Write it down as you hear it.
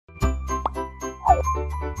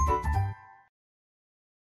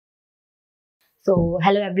So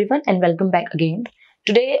hello everyone and welcome back again.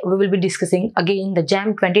 Today we will be discussing again the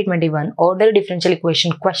JAM 2021 order differential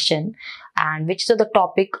equation question, and which is the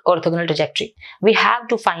topic orthogonal trajectory. We have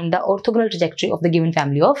to find the orthogonal trajectory of the given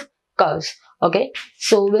family of curves. Okay,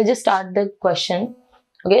 so we'll just start the question.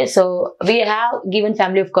 Okay, so we have given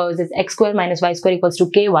family of curves is x square minus y square equals to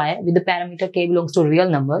ky with the parameter k belongs to real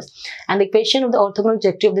numbers, and the equation of the orthogonal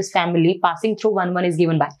trajectory of this family passing through 1 1 is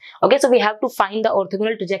given by. Okay, so we have to find the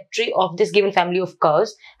orthogonal trajectory of this given family of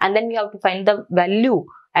curves, and then we have to find the value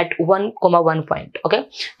at 1, 1 point. Okay,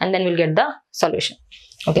 and then we'll get the solution.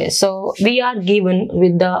 Okay, so we are given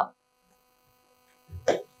with the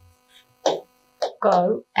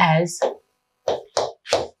curve as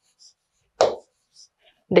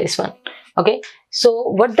this one. Okay, so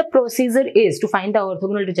what the procedure is to find the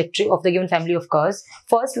orthogonal trajectory of the given family of curves.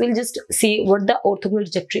 First we'll just see what the orthogonal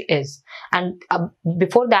trajectory is, and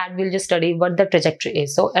before that we'll just study what the trajectory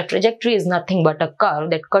is. So a trajectory is nothing but a curve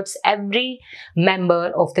that cuts every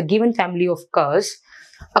member of the given family of curves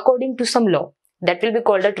according to some law. That will be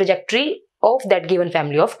called a trajectory of that given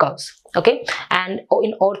family of curves. Okay, and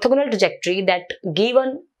in orthogonal trajectory, that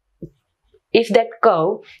given, if that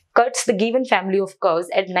curve cuts the given family of curves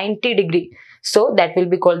at 90 degree, so that will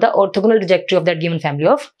be called the orthogonal trajectory of that given family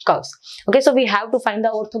of curves. Okay, so we have to find the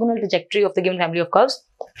orthogonal trajectory of the given family of curves.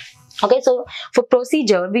 Okay, so for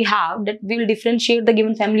procedure we have that we will differentiate the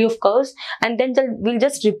given family of curves, and then we'll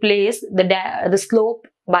just replace the slope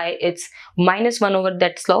by its -1 over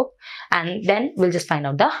that slope, and then we'll just find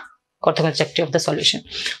out the orthogonal trajectory of the solution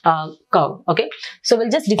curve. Okay, so we'll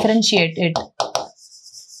just differentiate it.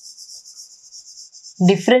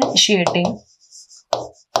 Differentiating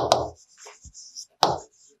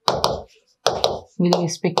with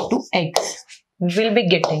respect to x, we will be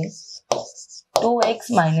getting 2x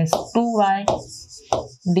minus 2y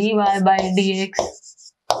dy by dx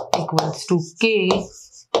equals to k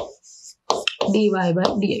dy by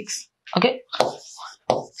dx. Okay,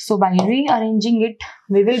 so by rearranging it,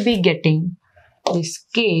 we will be getting this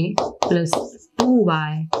k plus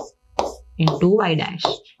 2y into y dash.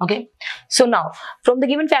 Okay, so now from the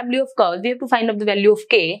given family of curves we have to find out the value of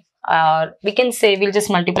k. We can say we'll just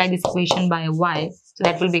multiply this equation by y, so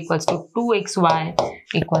that will be equals to 2xy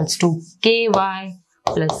equals to ky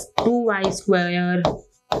plus 2y square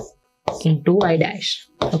into y dash.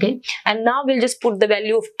 Okay, and now we'll just put the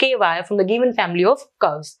value of ky from the given family of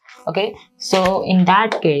curves. Okay, so in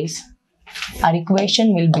that case our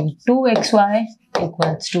equation will be 2xy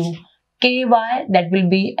equals to ky, that will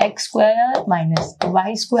be x square minus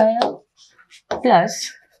y square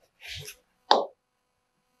plus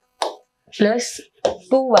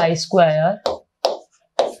 2y square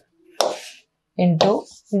into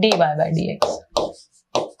dy by dx.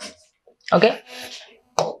 Okay,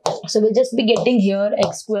 so we'll just be getting here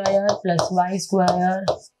x square plus y square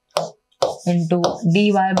into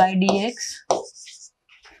dy by dx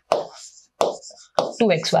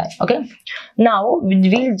 2xy. Okay, now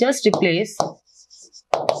we'll just replace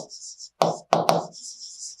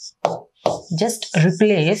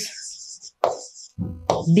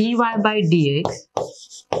dy by dx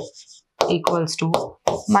equals to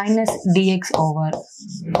minus dx over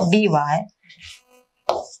dy,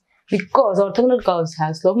 because orthogonal curves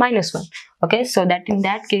have slope -1. Okay, so that in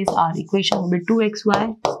that case our equation will be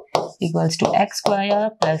 2xy equals to x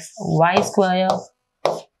square plus y square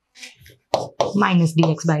minus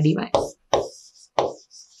dx by dy.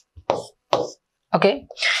 Okay,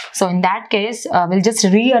 so in that case we'll just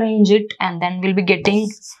rearrange it, and then we'll be getting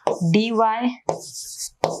dy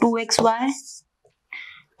 2xy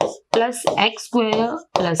plus x square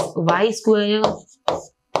plus y square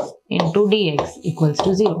into dx equals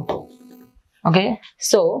to 0. Okay,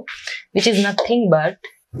 so which is nothing but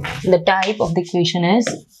the type of the equation is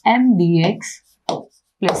m dx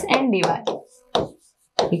plus n dy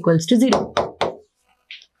equals to 0.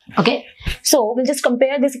 Okay, so we'll just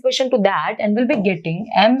compare this equation to that, and we'll be getting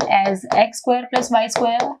m as x square plus y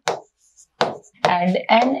square and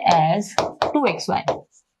n as 2xy.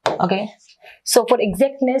 Okay, so for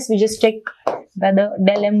exactness we just check whether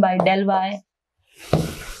del m by del y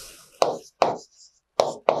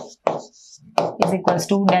is equals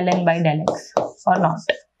to del n by del x or not.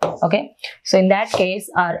 Okay, so in that case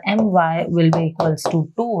our my will be equals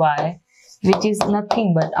to 2y, which is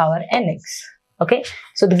nothing but our nx. Okay,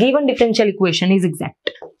 so the given differential equation is exact.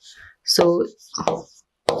 So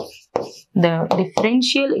the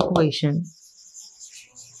differential equation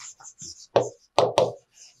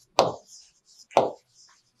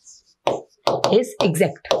is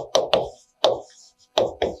exact.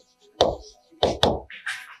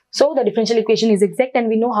 So the differential equation is exact and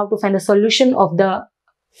we know how to find the solution of the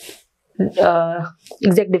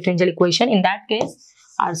exact differential equation. In that case,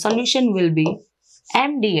 our solution will be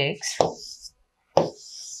m dx,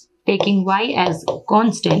 taking y as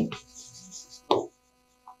constant,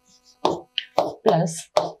 plus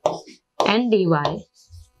n dy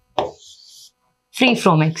free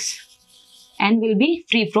from x. N will be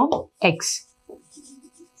free from x.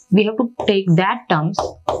 We have to take that terms.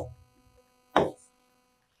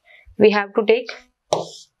 We have to take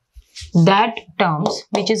that terms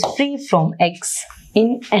which is free from x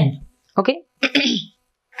in n. Okay.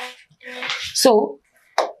 So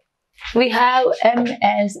we have m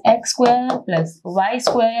as x square plus y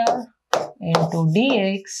square into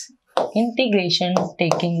dx integration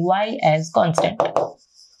taking y as constant.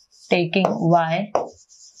 Taking y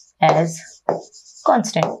as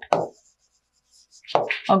constant.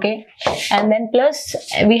 Okay. And then plus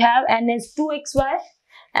we have n is 2xy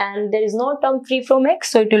and there is no term free from x,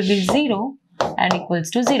 so it will be 0 and equals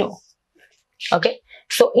to 0. Okay.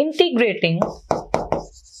 So integrating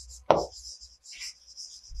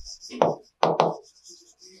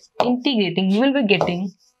you will be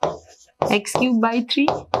getting x cube by 3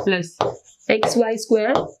 plus xy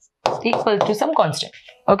square equal to some constant.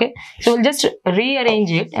 Okay, so we'll just rearrange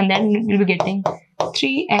it and then we'll be getting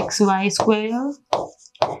 3xy square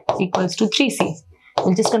equals to 3c.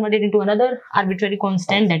 We'll just convert it into another arbitrary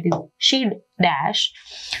constant, that is c dash.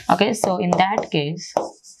 Okay, so in that case,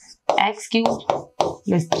 x cube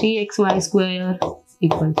plus 3xy square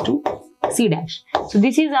equals to c dash. So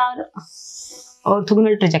this is our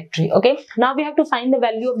orthogonal trajectory. Okay, now we have to find the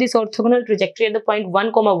value of this orthogonal trajectory at the point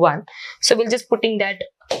 1, 1. So we'll just putting that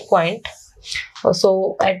point.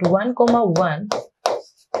 So at 1, 1,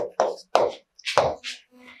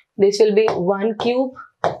 this will be 1 cube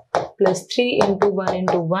plus 3 into 1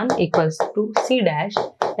 into 1 equals to c dash.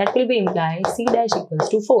 That will be implied c dash equals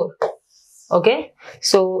to 4. Okay,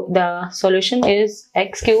 so the solution is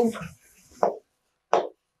x cube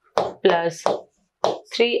plus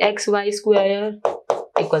 3xy square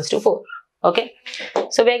equals to 4. Okay,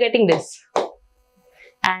 so we are getting this,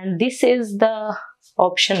 and this is the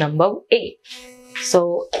option number A.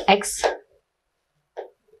 So x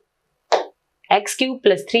cube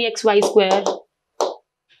plus 3xy square,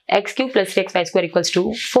 x cube plus 3xy square equals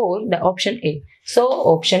to 4, the option A. So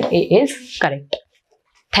option A is correct.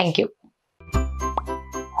 Thank you.